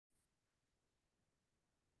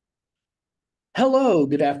Hello,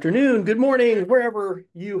 good afternoon, good morning, wherever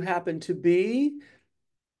you happen to be.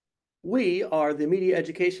 We are the Media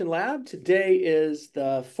Education Lab. Today is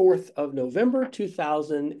the 4th of November,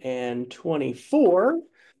 2024.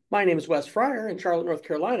 My name is Wes Fryer in Charlotte, North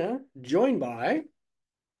Carolina, joined by,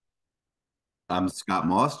 I'm Scott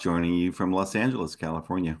Moss joining you from Los Angeles,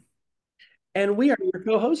 California. and we are your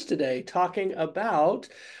co-hosts today talking about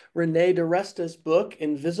Renée DiResta's book,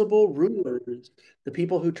 Invisible Rulers, The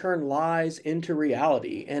People Who Turn Lies into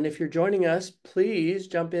Reality. And if you're joining us, please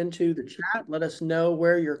jump into the chat. Let us know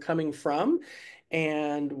where you're coming from.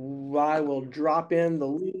 And I will drop in the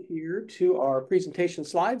link here to our presentation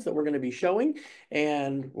slides that we're going to be showing,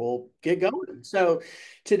 and we'll get going. So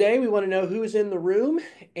today we want to know who's in the room.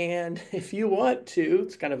 And if you want to,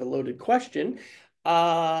 it's kind of a loaded question,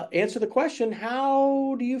 answer the question,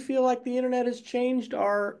 how do you feel like the internet has changed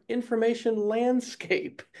our information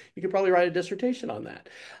landscape? You could probably write a dissertation on that.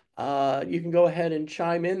 You can go ahead and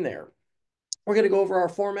chime in there. We're going to go over our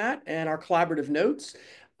format and our collaborative notes.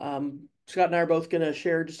 Scott and I are both going to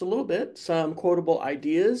share just a little bit, some quotable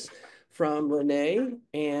ideas from Renee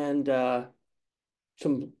and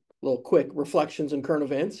some little quick reflections and current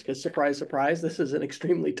events, because surprise, surprise, this is an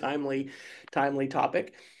extremely timely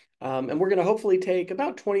topic. And we're going to hopefully take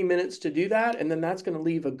about 20 minutes to do that. And then that's going to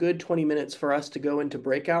leave a good 20 minutes for us to go into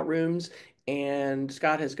breakout rooms. And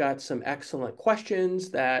Scott has got some excellent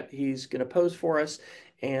questions that he's going to pose for us.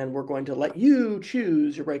 And we're going to let you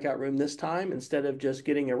choose your breakout room this time instead of just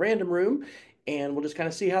getting a random room. And we'll just kind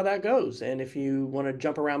of see how that goes. And if you want to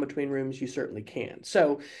jump around between rooms, you certainly can.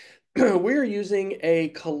 So we're using a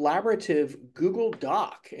collaborative Google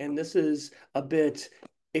Doc, and this is a bit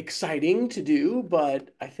exciting to do,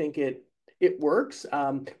 but I think it works.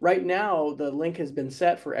 Right now, the link has been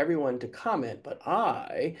set for everyone to comment, but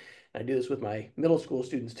I do this with my middle school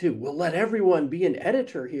students too, will let everyone be an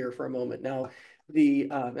editor here for a moment. Now,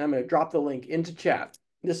 I'm going to drop the link into chat.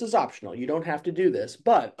 This is optional. You don't have to do this,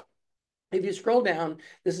 but if you scroll down,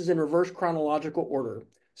 this is in reverse chronological order.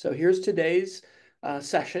 So here's today's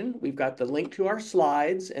session. We've got the link to our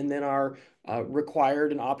slides and then our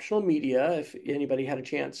required and optional media. If anybody had a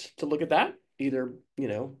chance to look at that, either,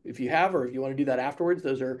 if you have or if you want to do that afterwards,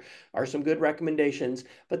 those are some good recommendations.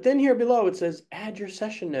 But then here below, it says add your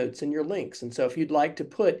session notes and your links. And so if you'd like to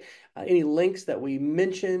put any links that we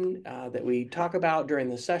mention, that we talk about during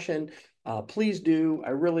the session, please do. I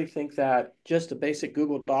really think that just a basic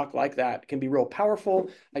Google Doc like that can be real powerful.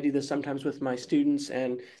 I do this sometimes with my students,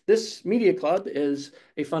 and this media club is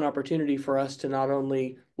a fun opportunity for us to not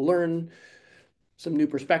only learn some new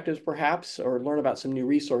perspectives, perhaps, or learn about some new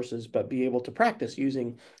resources, but be able to practice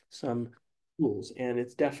using some tools. And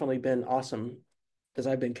it's definitely been awesome as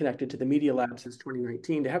I've been connected to the Media Lab since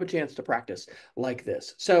 2019 to have a chance to practice like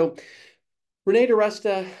this. So Renée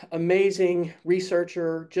DiResta, amazing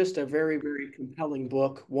researcher, just a very compelling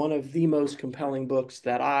book, one of the most compelling books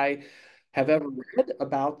that I have ever read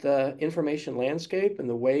about the information landscape and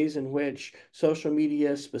the ways in which social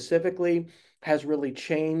media specifically has really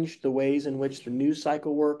changed the ways in which the news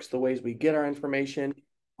cycle works, the ways we get our information,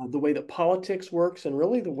 the way that politics works, and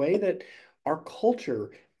really the way that our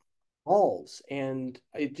culture evolves. And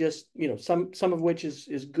it just, some of which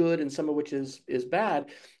is good and some of which is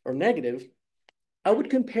bad or negative. I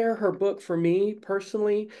would compare her book for me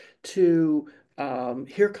personally to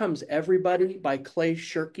Here Comes Everybody by Clay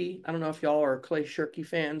Shirky. I don't know if y'all are Clay Shirky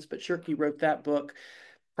fans, but Shirky wrote that book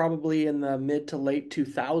probably in the mid to late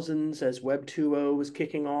 2000s as Web 2.0 was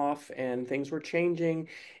kicking off and things were changing,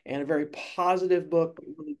 and a very positive book,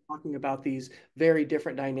 really talking about these very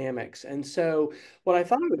different dynamics. And so, what I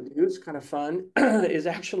thought I would do is kind of fun is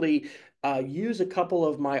actually use a couple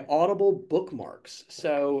of my Audible bookmarks.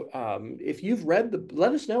 So, if you've read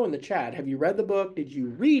let us know in the chat. Have you read the book? Did you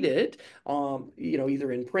read it?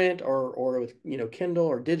 Either in print or with Kindle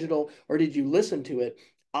or digital, or did you listen to it?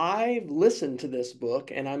 I've listened to this book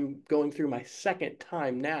and I'm going through my second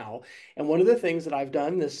time now. And one of the things that I've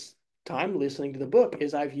done this time listening to the book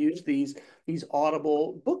is I've used these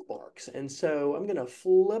Audible bookmarks. And so I'm going to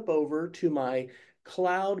flip over to my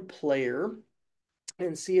cloud player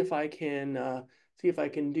and see if I can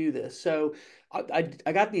do this. So I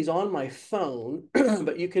got these on my phone,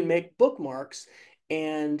 but you can make bookmarks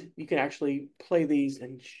and you can actually play these.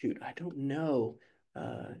 And shoot, I don't know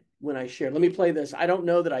uh, when I share. Let me play this. I don't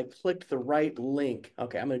know that I clicked the right link.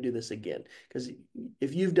 Okay, I'm going to do this again because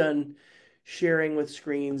if you've done sharing with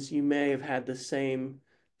screens, you may have had the same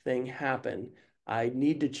thing happen. I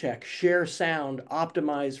need to check share sound,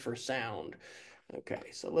 optimize for sound. Okay,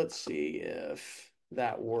 so let's see if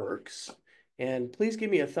that works. And please give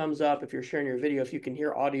me a thumbs up if you're sharing your video, if you can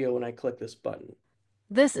hear audio when I click this button.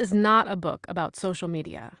 This is not a book about social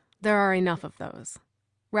media. There are enough of those.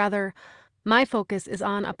 Rather, my focus is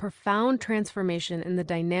on a profound transformation in the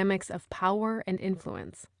dynamics of power and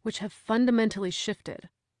influence, which have fundamentally shifted,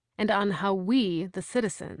 and on how we, the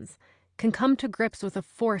citizens, can come to grips with a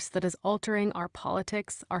force that is altering our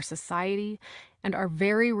politics, our society, and our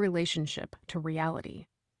very relationship to reality.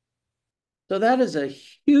 So that is a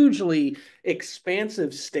hugely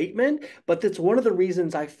expansive statement, but that's one of the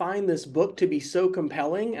reasons I find this book to be so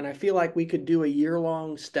compelling. And I feel like we could do a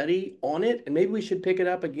year-long study on it, and maybe we should pick it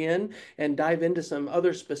up again and dive into some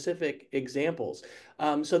other specific examples.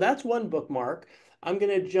 So that's one bookmark. I'm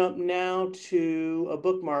going to jump now to a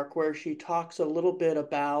bookmark where she talks a little bit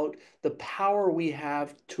about the power we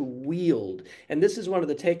have to wield. And this is one of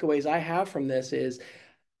the takeaways I have from this is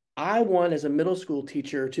I want, as a middle school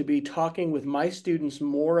teacher, to be talking with my students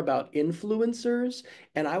more about influencers,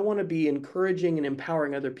 and I want to be encouraging and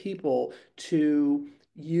empowering other people to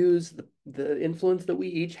use the influence that we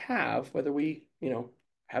each have, whether we,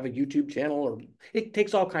 have a YouTube channel or it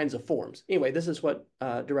takes all kinds of forms. Anyway, this is what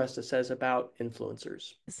DiResta says about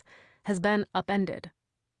influencers. Has been upended.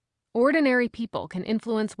 Ordinary people can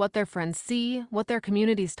influence what their friends see, what their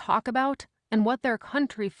communities talk about, and what their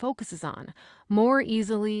country focuses on more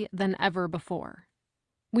easily than ever before.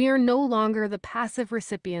 We are no longer the passive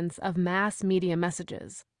recipients of mass media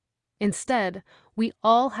messages. Instead, we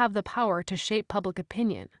all have the power to shape public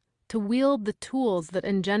opinion, to wield the tools that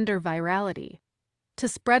engender virality, to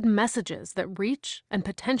spread messages that reach and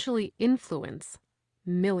potentially influence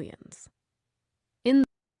millions. In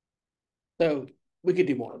So we could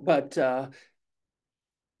do more, but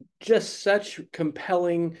just such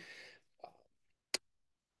compelling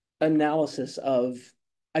analysis of,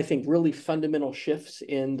 I think, really fundamental shifts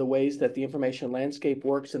in the ways that the information landscape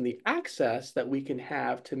works and the access that we can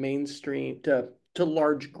have to mainstream, to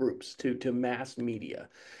large groups, to mass media.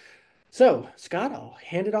 So, Scott, I'll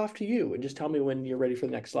hand it off to you and just tell me when you're ready for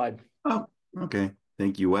the next slide. Oh, okay.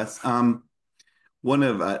 Thank you, Wes. One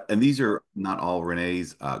of and these are not all Renee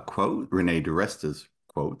DiResta's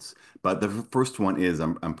quotes, but the first one is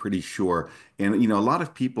I'm pretty sure, and a lot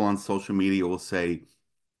of people on social media will say,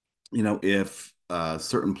 if a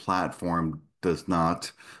certain platform does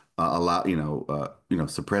not allow,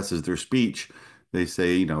 suppresses their speech, they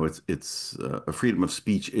say, it's a freedom of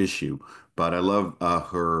speech issue. But I love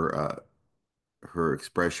her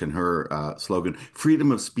expression, her slogan: freedom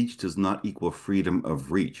of speech does not equal freedom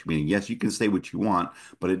of reach. Meaning, yes, you can say what you want,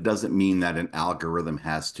 but it doesn't mean that an algorithm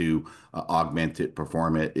has to augment it,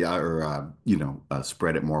 perform it, or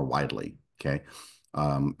spread it more widely. Okay.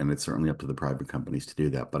 And it's certainly up to the private companies to do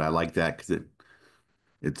that. But I like that because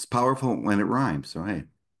it's powerful when it rhymes. So hey,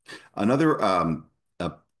 another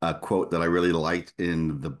a quote that I really liked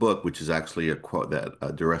in the book, which is actually a quote that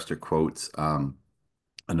DiResta quotes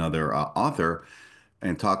another author,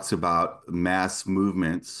 and talks about mass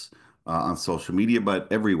movements on social media, but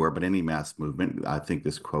everywhere, but any mass movement. I think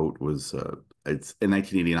this quote was, it's in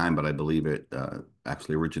 1989, but I believe it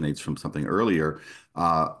actually originates from something earlier.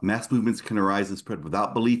 Mass movements can arise and spread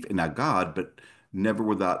without belief in a God, but never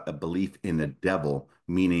without a belief in a devil,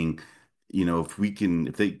 meaning,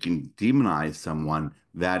 if they can demonize someone,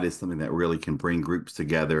 that is something that really can bring groups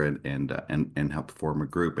together and help form a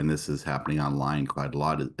group. And this is happening online quite a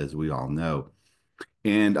lot, as we all know.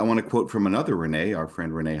 And I want to quote from another Renee, our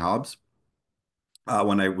friend Renee Hobbs.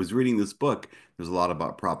 When I was reading this book, there's a lot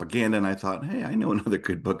about propaganda, and I thought, hey, I know another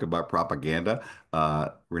good book about propaganda.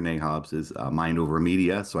 Renee Hobbs is Mind Over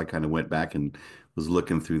Media. So I kind of went back and was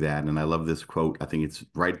looking through that. And I love this quote. I think it's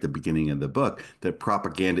right at the beginning of the book that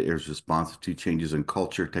propaganda is responsive to changes in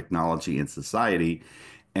culture, technology, and society.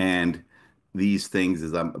 And these things,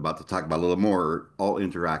 as I'm about to talk about a little more, all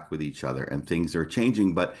interact with each other and things are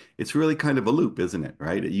changing, but it's really kind of a loop, isn't it?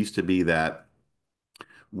 Right? It used to be that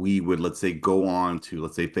we would, let's say, go on to,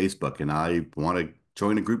 let's say, Facebook, and I want to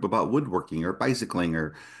join a group about woodworking or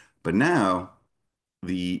bicycling, but now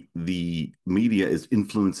the media is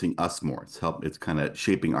influencing us more. It's kind of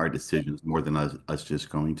shaping our decisions more than us just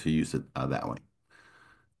going to use it that way.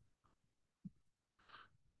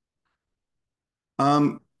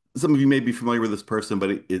 Um, some of you may be familiar with this person,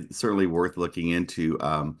 but it's certainly worth looking into.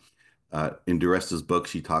 In DiResta's book,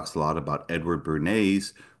 she talks a lot about Edward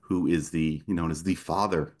Bernays, who is known as the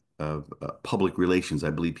father of public relations. I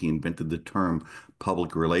believe he invented the term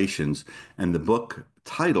public relations. And the book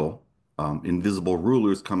title, Invisible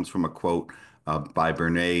Rulers, comes from a quote by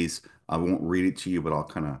Bernays. I won't read it to you, but I'll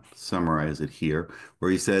kind of summarize it here,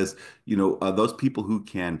 where he says, those people who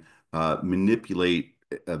can manipulate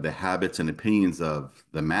the habits and opinions of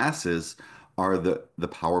the masses are the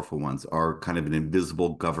powerful ones, are kind of an invisible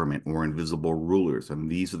government or invisible rulers. And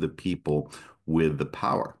these are the people with the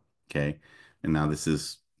power. Okay. And now this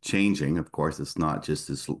is changing. Of course, it's not just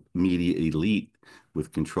this media elite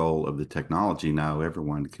with control of the technology. Now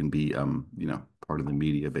everyone can be, part of the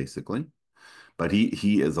media basically. But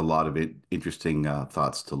he has a lot of interesting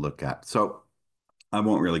thoughts to look at. So I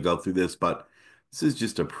won't really go through this, but this is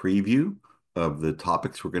just a preview of the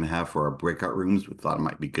topics we're going to have for our breakout rooms. We thought it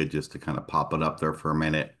might be good just to kind of pop it up there for a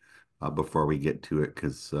minute before we get to it,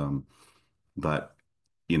 but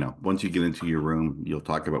once you get into your room, you'll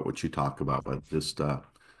talk about what you talk about. But just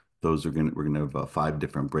we're gonna have 5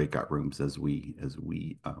 different breakout rooms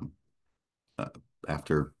uh,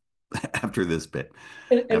 after after this bit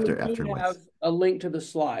And we after do have Liz. a link to the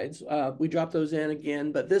slides. We dropped those in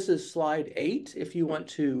again, but this is slide 8. If you want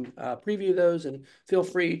to preview those, and feel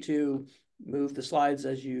free to move the slides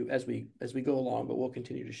as we go along, but we'll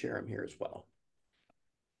continue to share them here as well.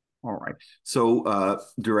 All right. So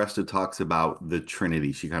DiResta talks about the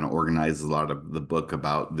Trinity. She kind of organizes a lot of the book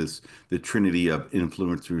about the Trinity of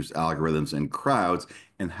influencers, algorithms, and crowds,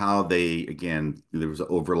 and how they, again, there was an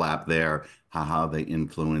overlap there, how they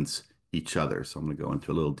influence each other. So I'm going to go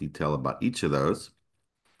into a little detail about each of those.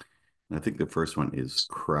 And I think the first one is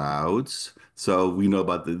crowds. So we know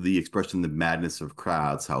about the expression, the madness of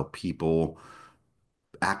crowds, how people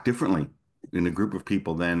act differently in a group of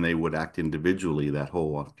people than they would act individually. That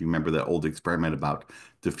whole, if you remember that old experiment about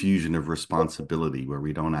diffusion of responsibility, where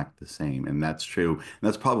we don't act the same. And that's true. And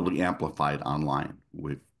that's probably amplified online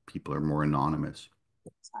with people are more anonymous.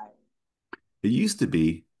 It used to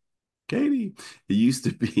be, Katie, it used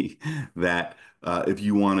to be that if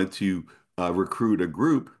you wanted to recruit a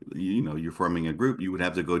group, you're forming a group, you would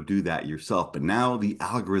have to go do that yourself. But now the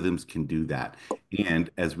algorithms can do that. And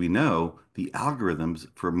as we know, the algorithms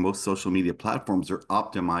for most social media platforms are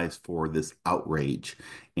optimized for this outrage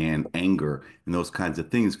and anger and those kinds of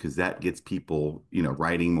things, because that gets people,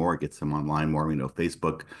 writing more, gets them online more.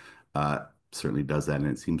 Facebook certainly does that. And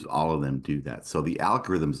it seems all of them do that. So the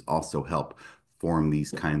algorithms also help form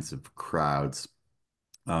these kinds of crowds.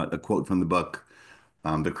 A quote from the book: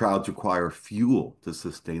 the crowds require fuel to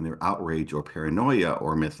sustain their outrage or paranoia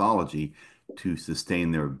or mythology to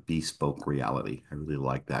sustain their bespoke reality. I really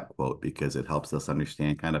like that quote because it helps us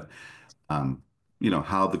understand kind of,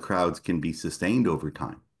 how the crowds can be sustained over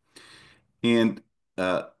time. And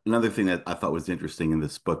another thing that I thought was interesting in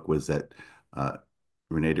this book was that uh,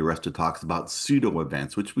 Renée DiResta talks about pseudo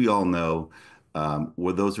events, which we all know,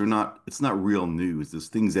 where those are not, it's not real news. There's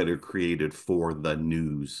things that are created for the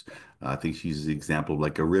news. I think she uses the example of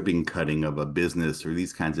like a ribbon cutting of a business or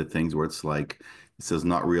these kinds of things where it's like, it says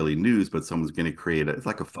not really news, but someone's going to create it's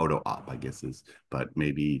like a photo op, I guess but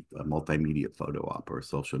maybe a multimedia photo op or a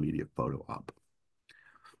social media photo op.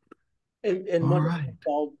 And All one right.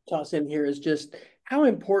 I'll toss in here is just how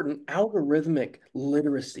important algorithmic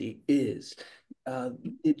literacy is. Uh,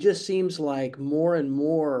 it just seems like more and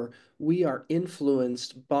more we are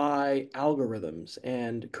influenced by algorithms.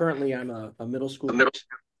 And currently, I'm a middle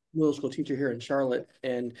school teacher here in Charlotte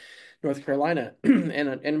and North Carolina,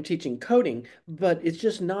 and I'm teaching coding, but it's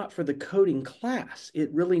just not for the coding class.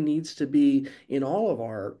 It really needs to be in all of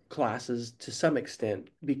our classes to some extent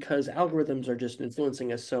because algorithms are just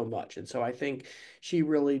influencing us so much. And so I think she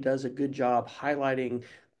really does a good job highlighting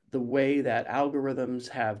the way that algorithms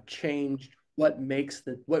have changed what makes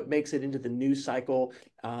it into the news cycle,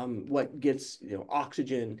 what gets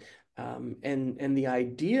oxygen, and the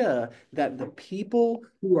idea that the people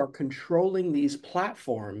who are controlling these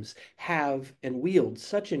platforms have and wield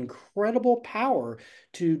such incredible power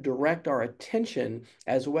to direct our attention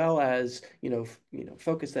as well as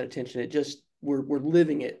focus that attention. It just we're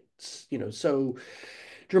living it so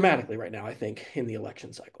dramatically right now, I think, in the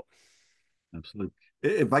election cycle. Absolutely.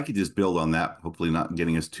 If I could just build on that, hopefully not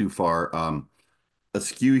getting us too far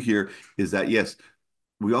askew here, is that yes,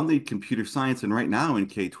 we all need computer science. And right now in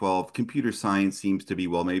K-12, computer science seems to be,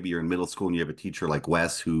 well, maybe you're in middle school and you have a teacher like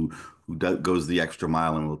Wes who goes the extra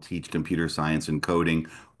mile and will teach computer science and coding,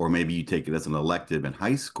 or maybe you take it as an elective in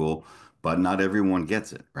high school, but not everyone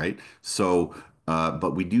gets it, right? So,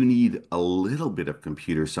 but we do need a little bit of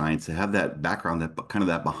computer science to have that background, that kind of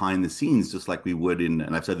that behind the scenes, just like we would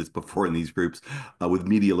and I've said this before in these groups, with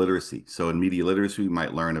media literacy. So in media literacy, we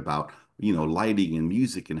might learn about lighting and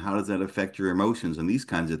music and how does that affect your emotions and these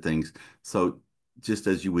kinds of things. So just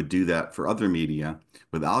as you would do that for other media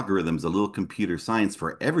with algorithms, a little computer science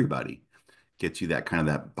for everybody gets you that kind of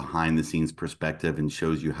that behind the scenes perspective and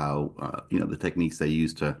shows you how, the techniques they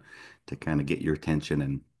use to kind of get your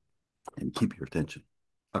attention and keep your attention.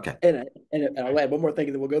 Okay. And I'll add one more thing,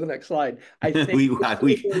 and then we'll go to the next slide. I think we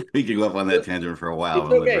we could go off on that tangent for a while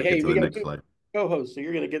it's and let okay. Rick get Hey, to we the got next two slide. co-hosts, so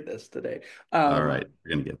you're going to get this today. All Um, right,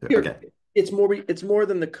 we're gonna get there. here, Okay. it's more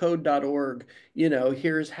than the code.org.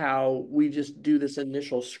 Here's how we just do this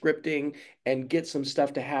initial scripting and get some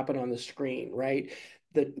stuff to happen on the screen, right?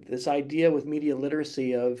 This idea with media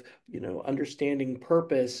literacy of, understanding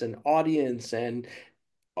purpose and audience and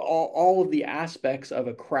all of the aspects of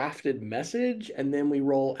a crafted message, and then we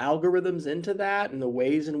roll algorithms into that and the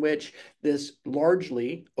ways in which this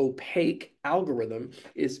largely opaque algorithm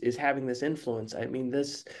is having this influence. I mean,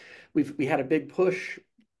 we had a big push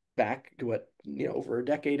back to what, over a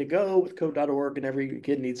decade ago with code.org, and every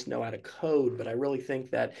kid needs to know how to code. But I really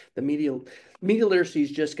think that the media literacy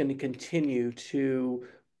is just going to continue to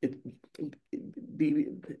it,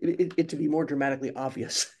 it to be more dramatically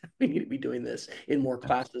obvious. We need to be doing this in more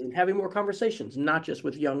classes and having more conversations, not just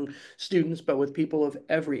with young students, but with people of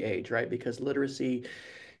every age, right? Because literacy,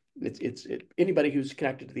 anybody who's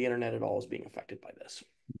connected to the internet at all is being affected by this.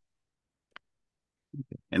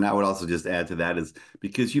 And I would also just add to that is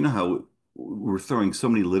because you know how we're throwing so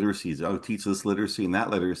many literacies. Oh, teach this literacy and that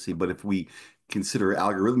literacy. But if we consider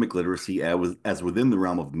algorithmic literacy as within the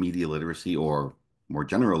realm of media literacy or more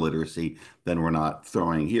general literacy, then we're not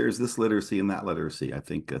throwing here's this literacy and that literacy. I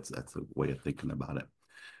think that's a way of thinking about it.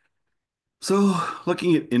 So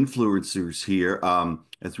looking at influencers here,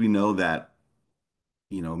 as we know that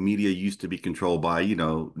media used to be controlled by,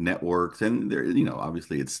 networks, and there,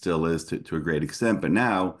 obviously it still is to a great extent, but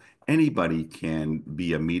now anybody can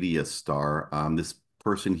be a media star. This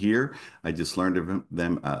person here, I just learned of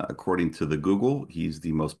them, according to the Google, he's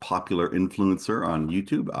the most popular influencer on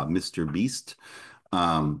YouTube, Mr. Beast.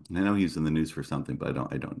 I know he's in the news for something, but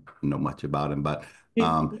I don't know much about him. But You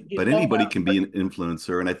spell anybody that? can be an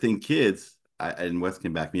influencer, and I think kids, and Wes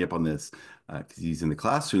can back me up on this because he's in the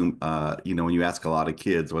classroom. When you ask a lot of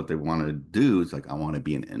kids what they want to do, it's like I want to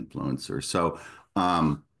be an influencer. So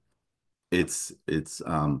um, it's it's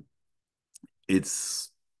um, it's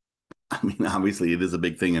I mean, obviously it is a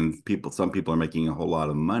big thing and some people are making a whole lot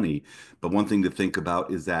of money. But one thing to think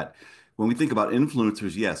about is that when we think about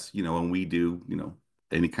influencers, yes, when we do,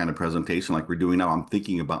 any kind of presentation like we're doing now, I'm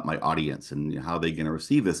thinking about my audience and how they're going to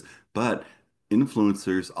receive this. But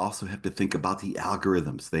influencers also have to think about the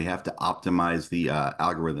algorithms. They have to optimize the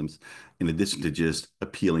algorithms in addition to just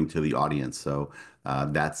appealing to the audience. So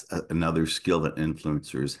that's another skill that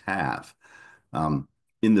influencers have. Um,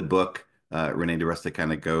 in the book, Renee DiResta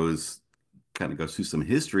kind of goes through some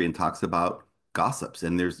history and talks about gossips.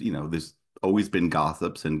 And there's always been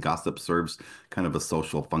gossips, and gossip serves kind of a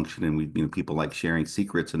social function. And people like sharing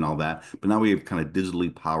secrets and all that. But now we have kind of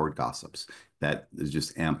digitally powered gossips that is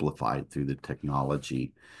just amplified through the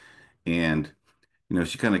technology. And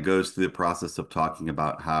she kind of goes through the process of talking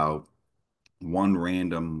about how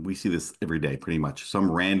we see this every day pretty much.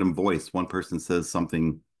 Some random voice, one person says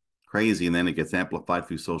something crazy, and then it gets amplified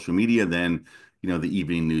through social media. Then, the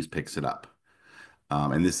evening news picks it up.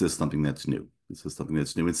 And this is something that's new. This is something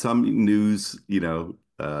that's new. And some news,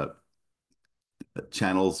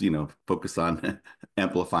 channels, focus on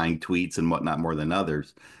amplifying tweets and whatnot more than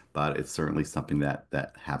others, but it's certainly something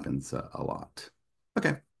that happens a lot.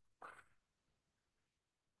 Okay,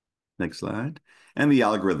 next slide. And the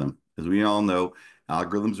algorithm, as we all know,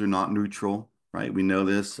 algorithms are not neutral, right? We know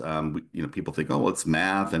this. People think, oh, well, it's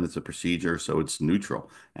math and it's a procedure, so it's neutral,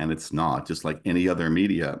 and it's not. Just like any other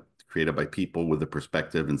media created by people with a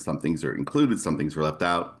perspective, and some things are included, some things are left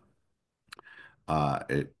out.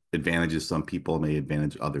 It advantages some people, may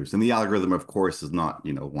advantage others. And the algorithm, of course, is not,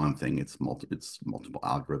 one thing. It's multiple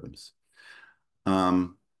algorithms.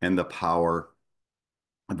 And the power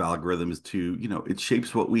of algorithms to, it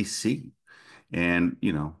shapes what we see. And,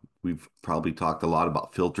 we've probably talked a lot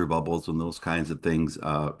about filter bubbles and those kinds of things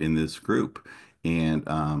in this group. And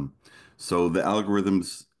so the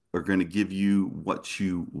algorithms are going to give you what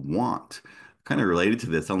you want. Kind of related to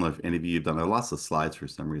this, I don't know if any of you have done, I lost the slides for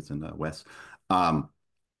some reason, Wes, on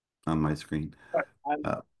my screen. I'm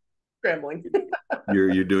Uh, scrambling.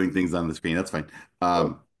 you're doing things on the screen. That's fine.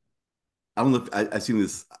 I don't know if I've seen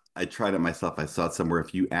this. I tried it myself. I saw it somewhere.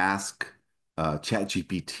 If you ask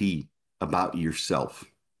ChatGPT about yourself,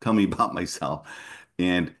 tell me about myself,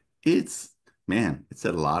 and it's man, it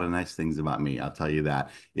said a lot of nice things about me. I'll tell you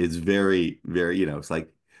that. It's very, very. It's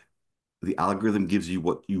like the algorithm gives you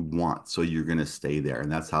what you want, so you're going to stay there,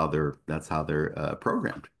 and that's how they're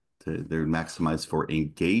programmed. They're maximized for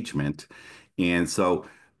engagement, and so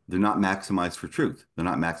they're not maximized for truth. They're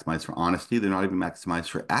not maximized for honesty. They're not even maximized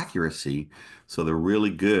for accuracy. So they're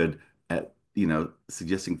really good at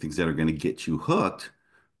suggesting things that are going to get you hooked,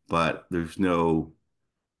 but there's no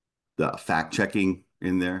fact checking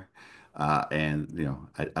in there. And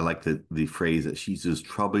I like the phrase that she's just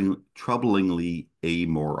troublingly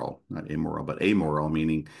amoral, not immoral, but amoral,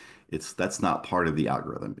 meaning that's not part of the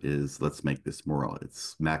algorithm. Is let's make this moral.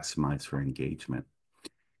 It's maximized for engagement.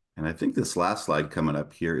 And I think this last slide coming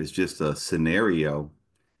up here is just a scenario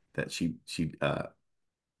that she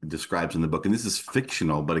describes in the book, and this is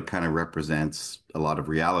fictional, but it kind of represents a lot of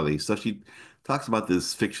reality. So she talks about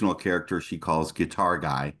this fictional character she calls Guitar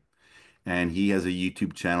Guy, and he has a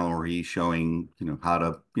YouTube channel where he's showing, how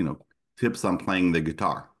to, tips on playing the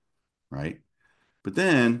guitar, right? But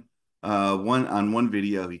then one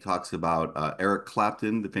video he talks about Eric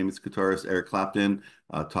Clapton, the famous guitarist Eric Clapton,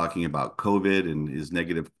 talking about COVID and his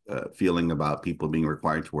negative feeling about people being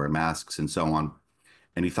required to wear masks and so on.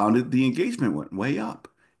 And he found that the engagement went way up.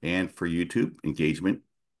 And for YouTube, engagement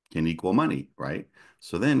can equal money, right?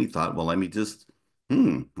 So then he thought, well, let me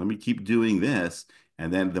keep doing this.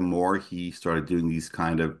 And then the more he started doing these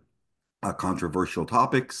kind of controversial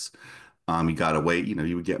topics, he got away,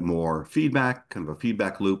 you would get more feedback, kind of a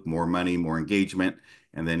feedback loop, more money, more engagement.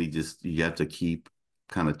 And then you have to keep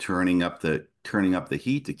kind of turning up the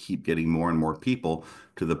heat to keep getting more and more people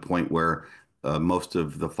to the point where most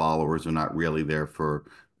of the followers are not really there for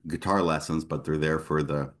guitar lessons, but they're there for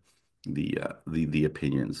the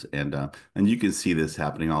opinions. And you can see this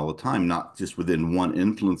happening all the time, not just within one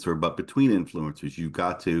influencer, but between influencers.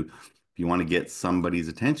 If you want to get somebody's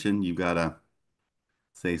attention, you've got to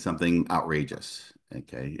say something outrageous.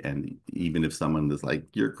 Okay. And even if someone is like,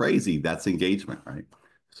 you're crazy, that's engagement, right?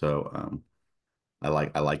 So I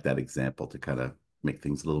like that example to kind of make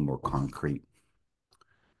things a little more concrete. I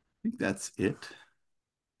think that's it.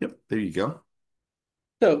 Yep, there you go.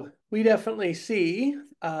 So we definitely see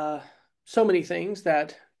so many things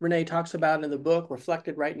that Renee talks about in the book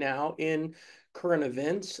reflected right now in current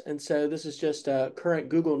events. And so this is just a current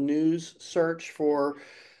Google News search for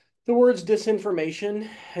the words disinformation.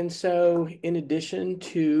 And so in addition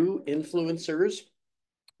to influencers,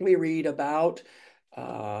 we read about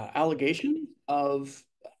allegations of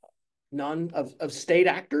of state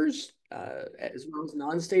actors as well as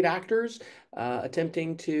non-state actors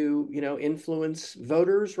attempting to influence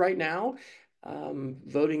voters right now,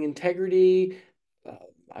 voting integrity. Uh,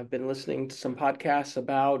 I've been listening to some podcasts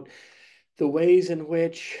about the ways in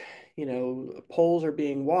which polls are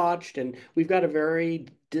being watched, and we've got a very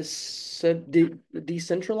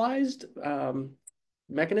decentralized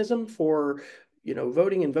mechanism for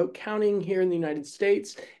voting and vote counting here in the United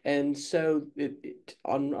States. And so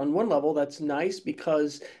on one level, that's nice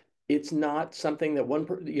because it's not something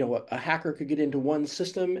that a hacker could get into one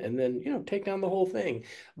system and then take down the whole thing.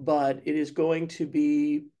 But it is going to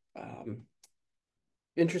be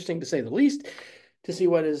interesting, to say the least, to see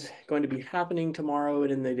what is going to be happening tomorrow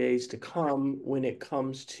and in the days to come when it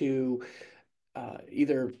comes to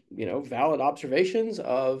either valid observations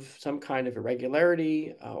of some kind of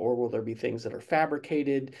irregularity, or will there be things that are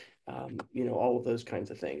fabricated, all of those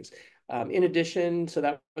kinds of things. In addition, so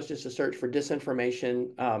that was just a search for disinformation.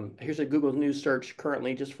 Here's a Google News search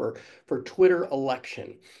currently just for Twitter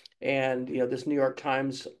election. And this New York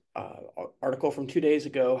Times article from 2 days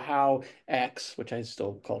ago, how X, which I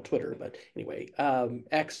still call Twitter, but anyway,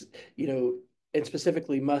 X, and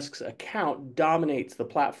specifically Musk's account, dominates the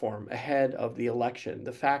platform ahead of the election.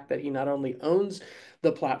 The fact that he not only owns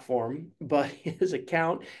the platform, but his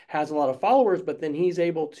account has a lot of followers, but then he's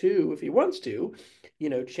able to, if he wants to,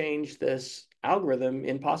 change this algorithm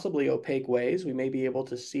in possibly opaque ways. We may be able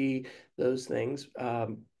to see those things,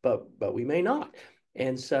 but we may not.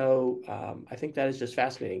 And so I think that is just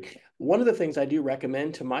fascinating. One of the things I do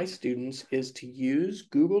recommend to my students is to use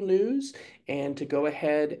Google News and to go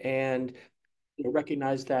ahead and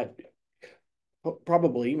recognize that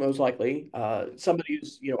probably, most likely, somebody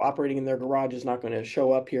who's operating in their garage is not going to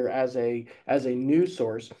show up here as a news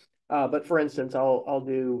source. But for instance, I'll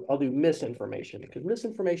do misinformation, because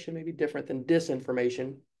misinformation may be different than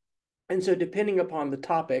disinformation. And so depending upon the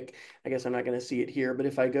topic, I guess I'm not going to see it here, but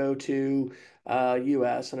if I go to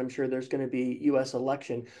US, and I'm sure there's going to be US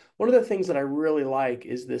election, one of the things that I really like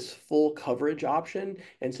is this full coverage option.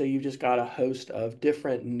 And so you've just got a host of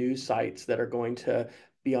different news sites that are going to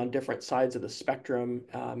be on different sides of the spectrum.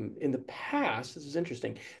 In the past, this is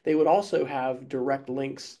interesting, they would also have direct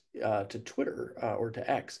links to Twitter or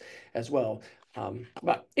to X as well.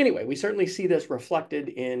 But anyway, we certainly see this reflected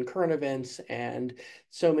in current events and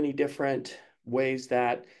so many different ways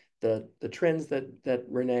that the trends that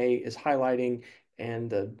Renee is highlighting and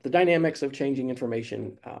the dynamics of changing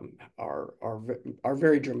information are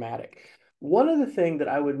very dramatic. One of the things that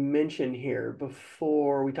I would mention here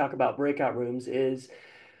before we talk about breakout rooms is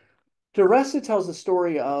DiResta tells the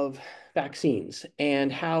story of vaccines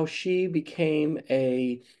and how she became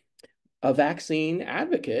a vaccine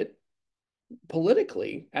advocate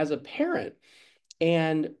politically as a parent,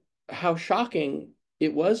 and how shocking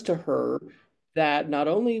it was to her that not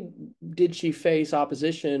only did she face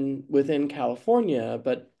opposition within California,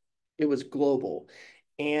 but it was global.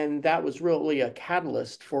 And that was really a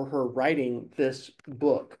catalyst for her writing this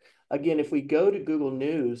book. Again, if we go to Google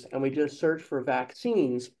News and we just search for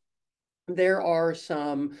vaccines, there are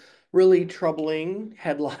some really troubling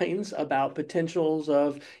headlines about potentials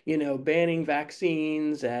of, banning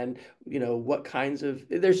vaccines and, what kinds of,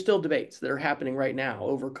 there's still debates that are happening right now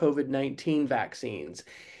over COVID-19 vaccines.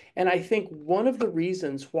 And I think one of the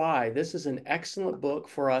reasons why this is an excellent book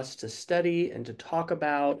for us to study and to talk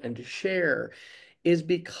about and to share is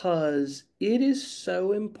because it is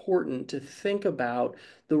so important to think about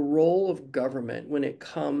the role of government when it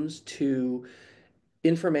comes to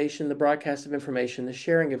information, the broadcast of information, the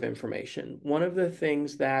sharing of information. One of the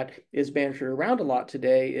things that is bantered around a lot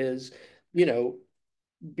today is, you know,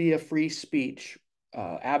 be a free speech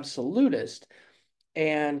absolutist.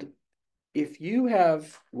 And if you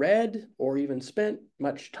have read or even spent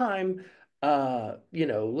much time,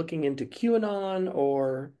 looking into QAnon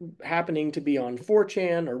or happening to be on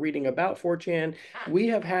 4chan or reading about 4chan, we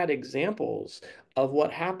have had examples of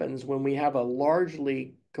what happens when we have a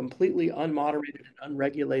largely completely unmoderated and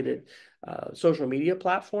unregulated social media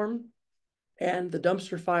platform. And the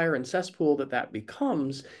dumpster fire and cesspool that that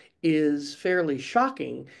becomes is fairly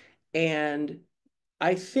shocking. And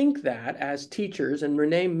I think that as teachers, and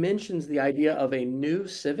Renee mentions the idea of a new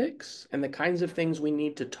civics and the kinds of things we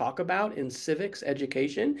need to talk about in civics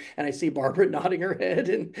education, and I see Barbara nodding her head,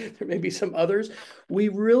 and there may be some others. We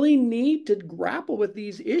really need to grapple with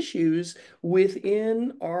these issues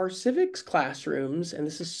within our civics classrooms. And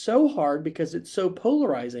this is so hard because it's so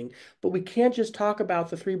polarizing, but we can't just talk about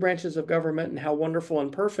the three branches of government and how wonderful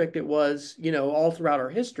and perfect it was, all throughout our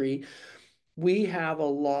history. We have a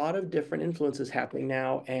lot of different influences happening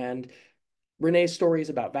now, and Renee's stories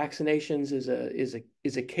about vaccinations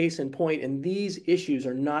is a case in point. And these issues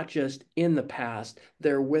are not just in the past;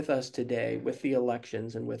 they're with us today, with the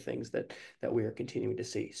elections and with things that we are continuing to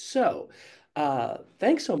see. So,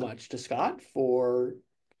 thanks so much to Scott for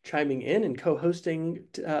chiming in and co-hosting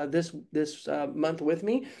this month with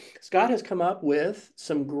me. Scott has come up with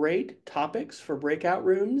some great topics for breakout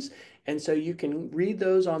rooms, and so you can read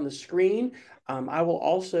those on the screen. I will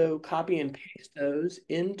also copy and paste those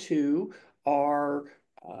into our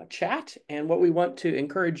chat. And what we want to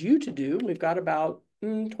encourage you to do, we've got about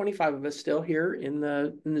 25 of us still here in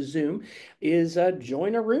the Zoom, is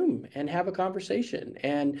join a room and have a conversation.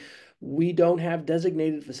 And we don't have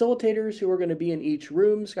designated facilitators who are going to be in each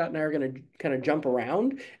room. Scott and I are going to kind of jump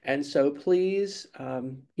around. And so please,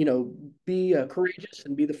 be courageous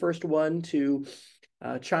and be the first one to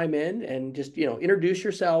chime in and just, introduce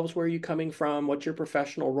yourselves. Where are you coming from? What's your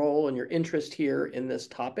professional role and your interest here in this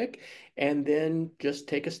topic? And then just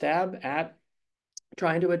take a stab at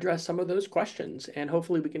trying to address some of those questions, and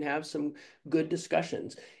hopefully we can have some good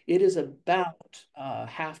discussions. It is about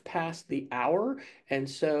half past the hour, and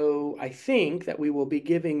so I think that we will be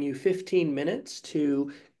giving you 15 minutes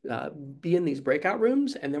to be in these breakout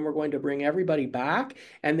rooms, and then we're going to bring everybody back,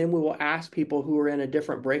 and then we will ask people who are in a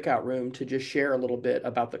different breakout room to just share a little bit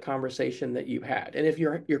about the conversation that you had. And if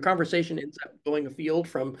your conversation ends up going afield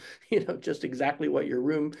from just exactly what your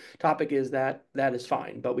room topic is, that is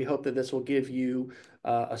fine. But we hope that this will give you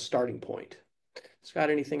a starting point. Scott,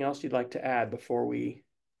 anything else you'd like to add before we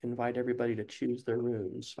invite everybody to choose their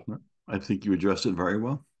rooms? I think you addressed it very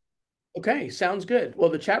well. Okay, sounds good. Well,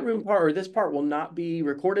 the chat room part, or this part, will not be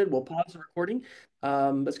recorded. We'll pause the recording.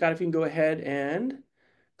 But Scott, if you can go ahead and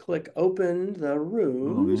click open the Oh,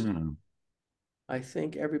 rooms. yeah. I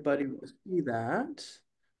think everybody will see that.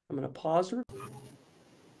 I'm going to pause.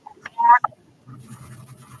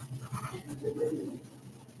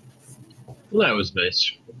 Well, that was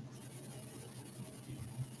nice.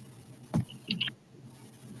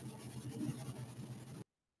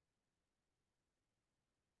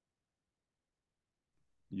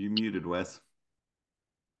 You muted, Wes.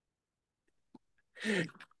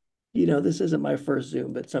 This isn't my first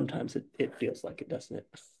Zoom, but sometimes it feels like it, doesn't it?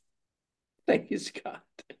 Thank you, Scott.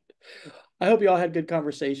 I hope you all had good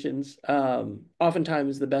conversations.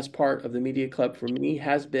 Oftentimes, the best part of the media club for me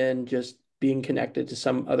has been just being connected to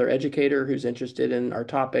some other educator who's interested in our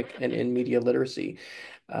topic and in media literacy.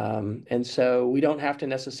 And so we don't have to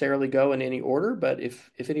necessarily go in any order, but if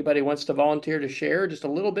anybody wants to volunteer to share just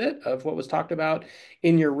a little bit of what was talked about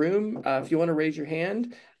in your room, if you want to raise your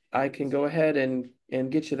hand, I can go ahead and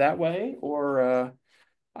get you that way, or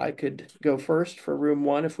I could go first for room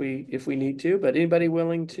one if we need to, but anybody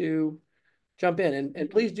willing to jump in, and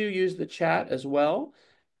please do use the chat as well,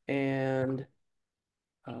 and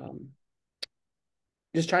um,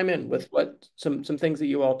 just chime in with what some things that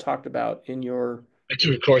you all talked about in your I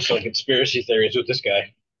took a course on conspiracy theories with this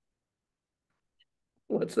guy.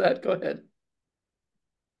 what's that? Go ahead.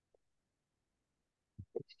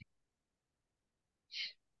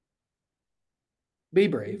 Be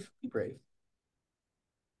brave. Be brave.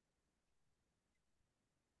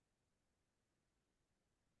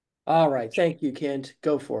 All right. Thank you, Kent.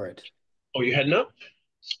 Go for it. Oh, you heading up?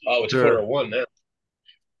 Oh, it's Sure. 1:45 now.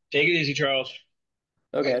 Take it easy, Charles.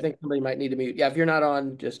 Okay, I think somebody might need to mute. Yeah, if you're not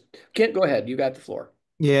on, just Kent, go ahead. You got the floor.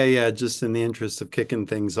 Yeah. Just in the interest of kicking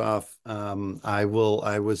things off, I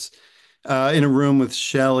was in a room with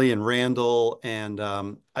Shelley and Randall, and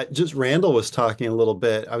Randall was talking a little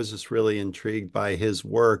bit. I was just really intrigued by his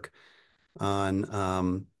work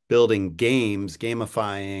on building games,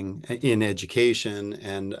 gamifying in education,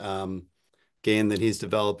 and game that he's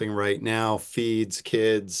developing right now feeds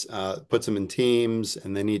kids, puts them in teams,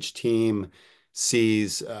 and then each team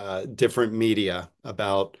sees different media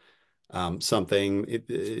about something.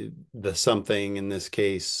 The something in this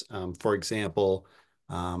case, for example,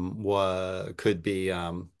 could be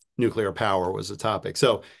nuclear power was a topic.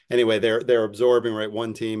 So anyway, they're absorbing, right?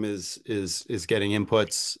 One team is getting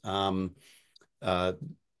inputs, uh,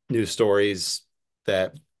 news stories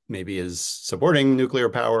that maybe is supporting nuclear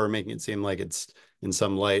power or making it seem like it's in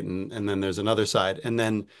some light, and then there's another side, and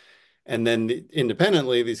then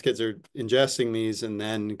independently these kids are ingesting these and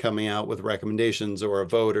then coming out with recommendations or a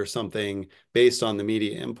vote or something based on the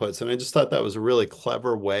media inputs. And I just thought that was a really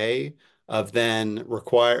clever way of building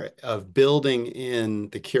in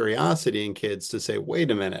the curiosity in kids to say,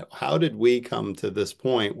 wait a minute, how did we come to this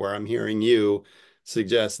point where I'm hearing you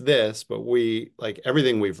suggest this, but we like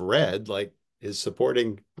everything we've read, like is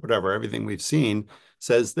supporting whatever, everything we've seen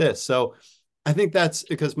says this. So I think that's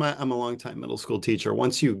because I'm a longtime middle school teacher.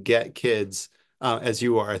 Once you get kids, as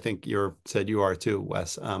you are, I think you said you are too,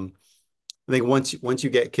 Wes. I think once you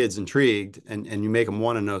get kids intrigued and you make them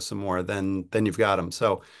want to know some more, then you've got them.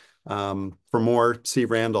 So for more, see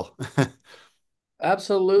Randall.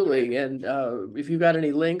 Absolutely. And if you've got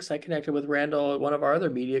any links, I connected with Randall at one of our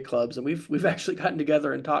other media clubs, and we've actually gotten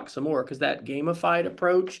together and talked some more because that gamified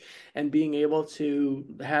approach and being able to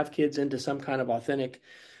have kids into some kind of authentic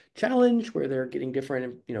challenge where they're getting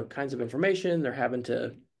different, kinds of information, they're having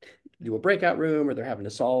to do a breakout room or they're having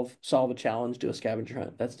to solve a challenge, do a scavenger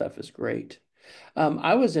hunt. That stuff is great.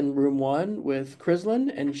 I was in room one with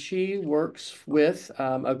Crislin, and she works with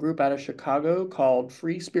a group out of Chicago called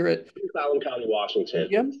Free Spirit. Clallam County, Washington.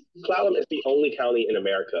 Yep. Clallam is the only county in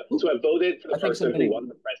America to have voted for the person who won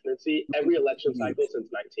the presidency every election cycle since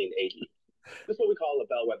 1980. This is what we call a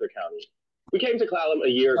bellwether county. We came to Clallam a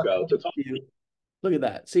year ago to talk. Look at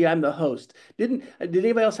that. See, I'm the host. Did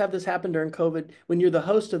anybody else have this happen during COVID? When you're the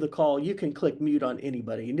host of the call, you can click mute on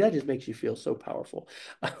anybody, and that just makes you feel so powerful.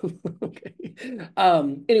 Okay.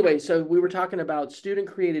 Anyway, so we were talking about student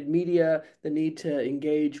created media, the need to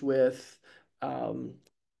engage with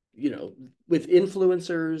with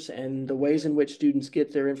influencers and the ways in which students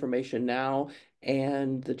get their information now,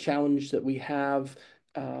 and the challenge that we have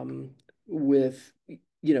with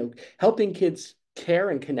helping kids care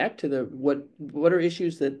and connect to the what are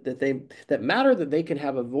issues that matter that they can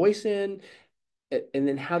have a voice in, and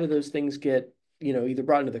then how do those things get either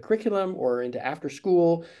brought into the curriculum or into after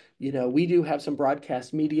school. We do have some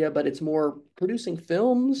broadcast media, but it's more producing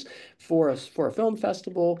films for a film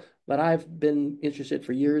festival. But I've been interested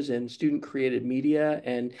for years in student created media,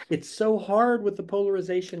 and it's so hard with the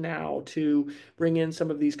polarization now to bring in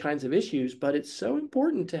some of these kinds of issues, but it's so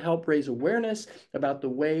important to help raise awareness about the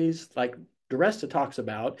ways, like DiResta talks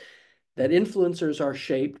about, that influencers are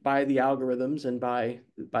shaped by the algorithms and by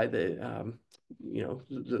the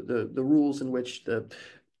the rules in which the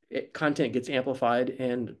content gets amplified,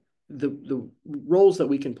 and the roles that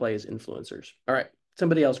we can play as influencers. All right,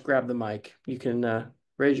 somebody else grab the mic. You can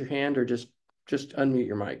raise your hand or just unmute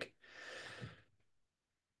your mic.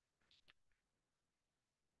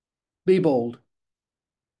 Be bold.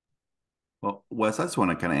 Well, Wes, I just want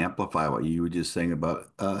to kind of amplify what you were just saying about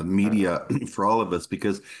media for all of us,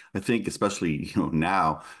 because I think, especially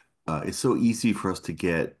now, it's so easy for us to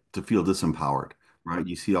feel disempowered, right?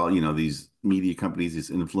 You see all these media companies, these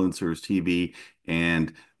influencers, TV,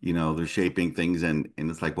 and they're shaping things, and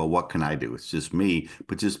it's like, well, what can I do? It's just me.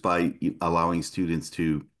 But just by allowing students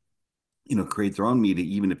to create their own media,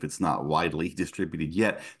 even if it's not widely distributed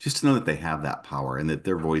yet, just to know that they have that power and that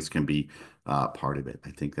their voice can be part of it. I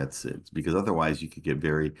think that's it. Because otherwise you could get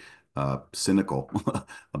very cynical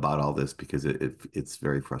about all this because it's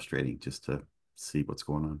very frustrating just to see what's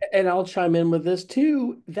going on. And I'll chime in with this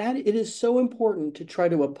too, that it is so important to try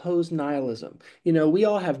to oppose nihilism. You know, we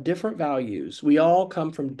all have different values. We all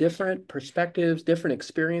come from different perspectives, different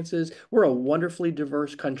experiences. We're a wonderfully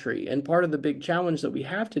diverse country. And part of the big challenge that we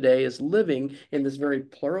have today is living in this very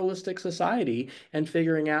pluralistic society and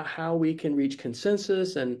figuring out how we can reach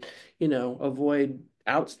consensus and, avoid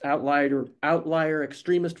outlier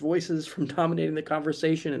extremist voices from dominating the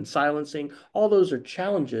conversation and silencing. All those are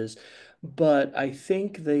challenges. But I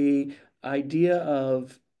think the idea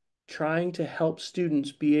of trying to help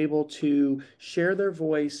students be able to share their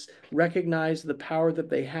voice, recognize the power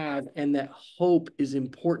that they have, and that hope is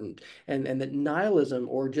important, and that nihilism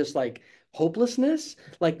or just like hopelessness,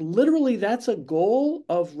 like literally that's a goal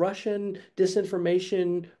of Russian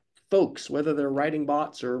disinformation folks, whether they're writing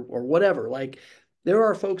bots or whatever. Like there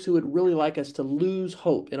are folks who would really like us to lose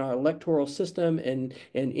hope in our electoral system and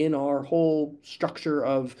in our whole structure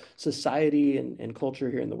of society and culture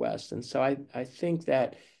here in the West. And so I think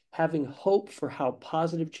that having hope for how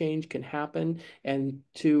positive change can happen, and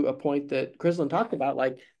to a point that Crislin talked about,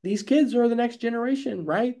 like these kids are the next generation,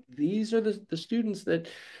 right? These are the students that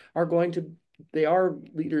are going to, they are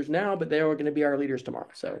leaders now, but they are going to be our leaders tomorrow.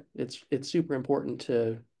 So it's super important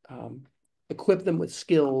to equip them with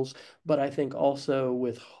skills, but I think also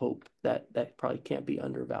with hope that probably can't be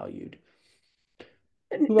undervalued.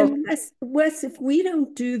 Who else? And Wes, if we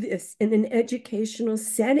don't do this in an educational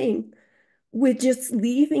setting, we're just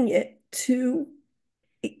leaving it to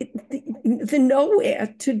the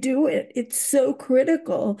nowhere to do it. It's so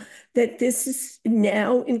critical that this is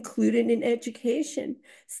now included in education.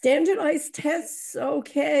 Standardized tests,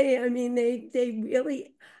 okay. I mean, they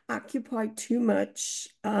really occupy too much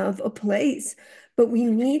of a place, but we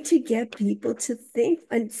need to get people to think,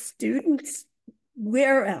 and students,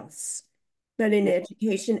 where else but in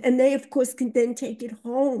education? And they, of course, can then take it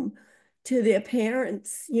home to their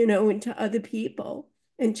parents, and to other people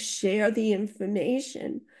and share the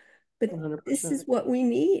information. But 100%. this is what we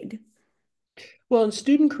need. Well, and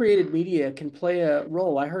student created media can play a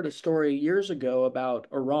role. I heard a story years ago about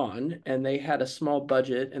Iran, and they had a small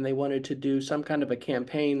budget and they wanted to do some kind of a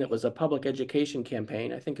campaign that was a public education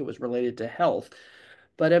campaign. I think it was related to health.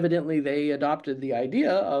 But evidently, they adopted the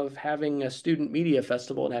idea of having a student media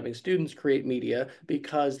festival and having students create media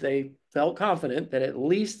because they felt confident that at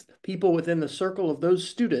least people within the circle of those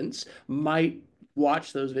students might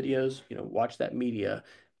watch those videos, watch that media.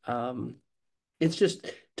 It's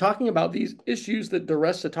just talking about these issues that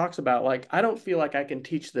DiResta talks about. Like, I don't feel like I can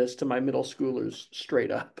teach this to my middle schoolers straight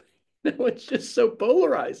up. It's just so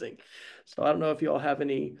polarizing. So I don't know if you all have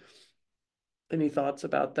any thoughts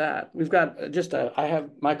about that? We've got I have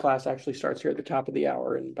my class actually starts here at the top of the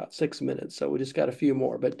hour in about 6 minutes, so we just got a few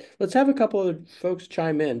more. But let's have a couple of folks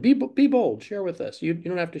chime in. Be bold, share with us. You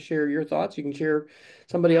don't have to share your thoughts. You can share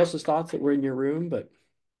somebody else's thoughts that were in your room, but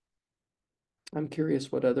I'm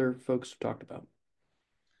curious what other folks have talked about.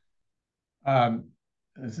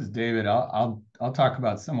 This is David. I'll talk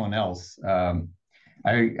about someone else.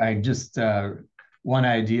 I just one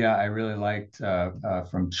idea I really liked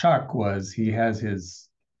from Chuck was he has his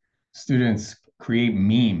students create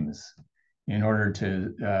memes in order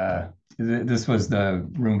to. This was the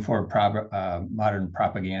room for modern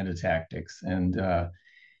propaganda tactics, and the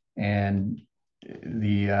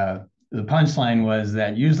punchline was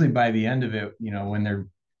that usually by the end of it, when they're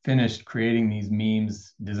finished creating these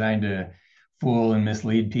memes designed to fool and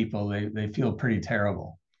mislead people, they feel pretty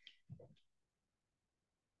terrible.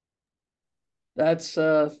 That's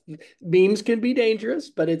memes can be dangerous,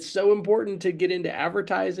 but it's so important to get into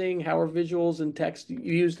advertising, how are visuals and text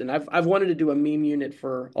used. And I've wanted to do a meme unit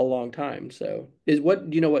for a long time. So do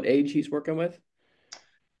you know what age he's working with?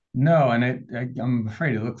 No, and I'm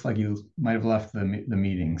afraid it looks like you might have left the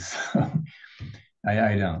meetings.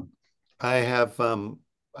 I don't. I have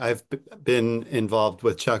I've been involved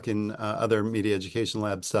with Chuck in other media education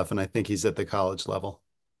lab stuff, and I think he's at the college level.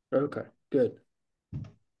 Okay, good.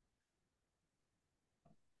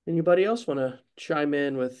 Anybody else want to chime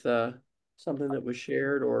in with something that was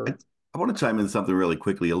shared or? I want to chime in something really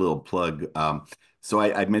quickly, a little plug. So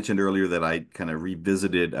I mentioned earlier that I kind of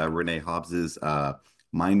revisited Renee Hobbs's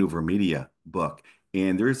Mind Over Media book,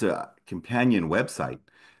 and there's a companion website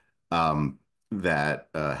that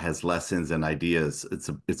has lessons and ideas.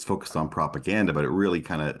 It's focused on propaganda, but it really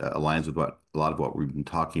kind of aligns with a lot of what we've been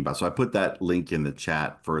talking about. So I put that link in the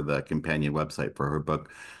chat for the companion website for her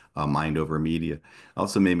book, Mind Over Media.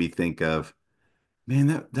 Also made me think of,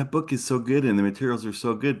 man, that book is so good and the materials are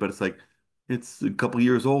so good, but it's like it's a couple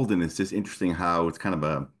years old, and it's just interesting how it's kind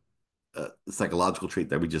of psychological trait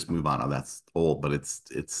that we just move on. Oh, that's old, but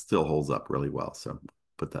it still holds up really well. So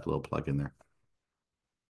put that little plug in there.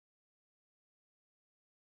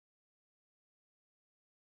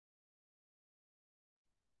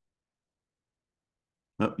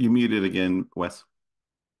 Oh, you muted again, Wes.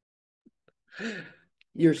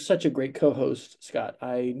 You're such a great co-host, Scott.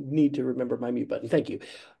 I need to remember my mute button. Thank you.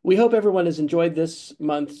 We hope everyone has enjoyed this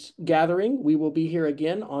month's gathering. We will be here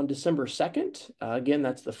again on December 2nd. Again,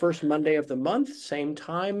 that's the first Monday of the month, same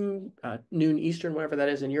time, noon Eastern, whatever that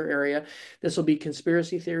is in your area. This will be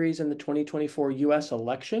conspiracy theories in the 2024 US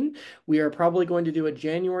election. We are probably going to do a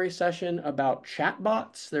January session about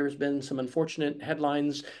chatbots. There's been some unfortunate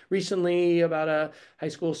headlines recently about a high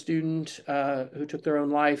school student who took their own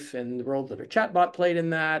life and the role that a chatbot played in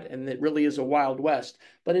that, and it really is a wild west.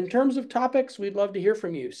 But in terms of topics, we'd love to hear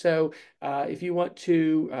from you. So if you want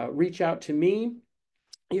to reach out to me,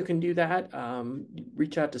 you can do that.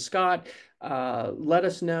 Reach out to Scott. Let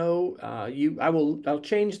us know. I'll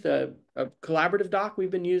change the collaborative doc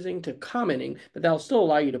we've been using to commenting, but that'll still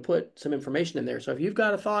allow you to put some information in there. So if you've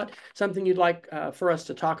got a thought, something you'd like for us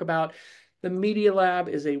to talk about, the Media Lab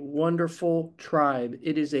is a wonderful tribe.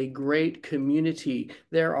 It is a great community.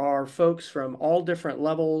 There are folks from all different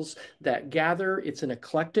levels that gather. It's an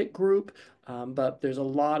eclectic group. But there's a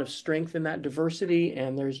lot of strength in that diversity,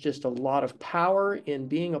 and there's just a lot of power in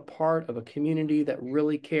being a part of a community that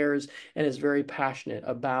really cares and is very passionate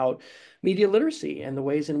about media literacy and the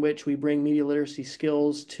ways in which we bring media literacy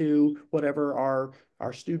skills to whatever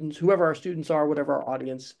our students, whoever our students are, whatever our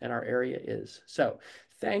audience and our area is. So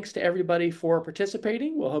thanks to everybody for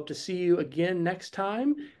participating. We'll hope to see you again next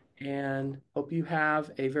time, and hope you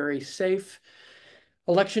have a very safe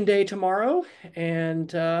election day tomorrow, and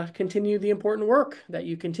continue the important work that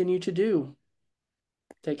you continue to do.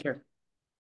 Take care.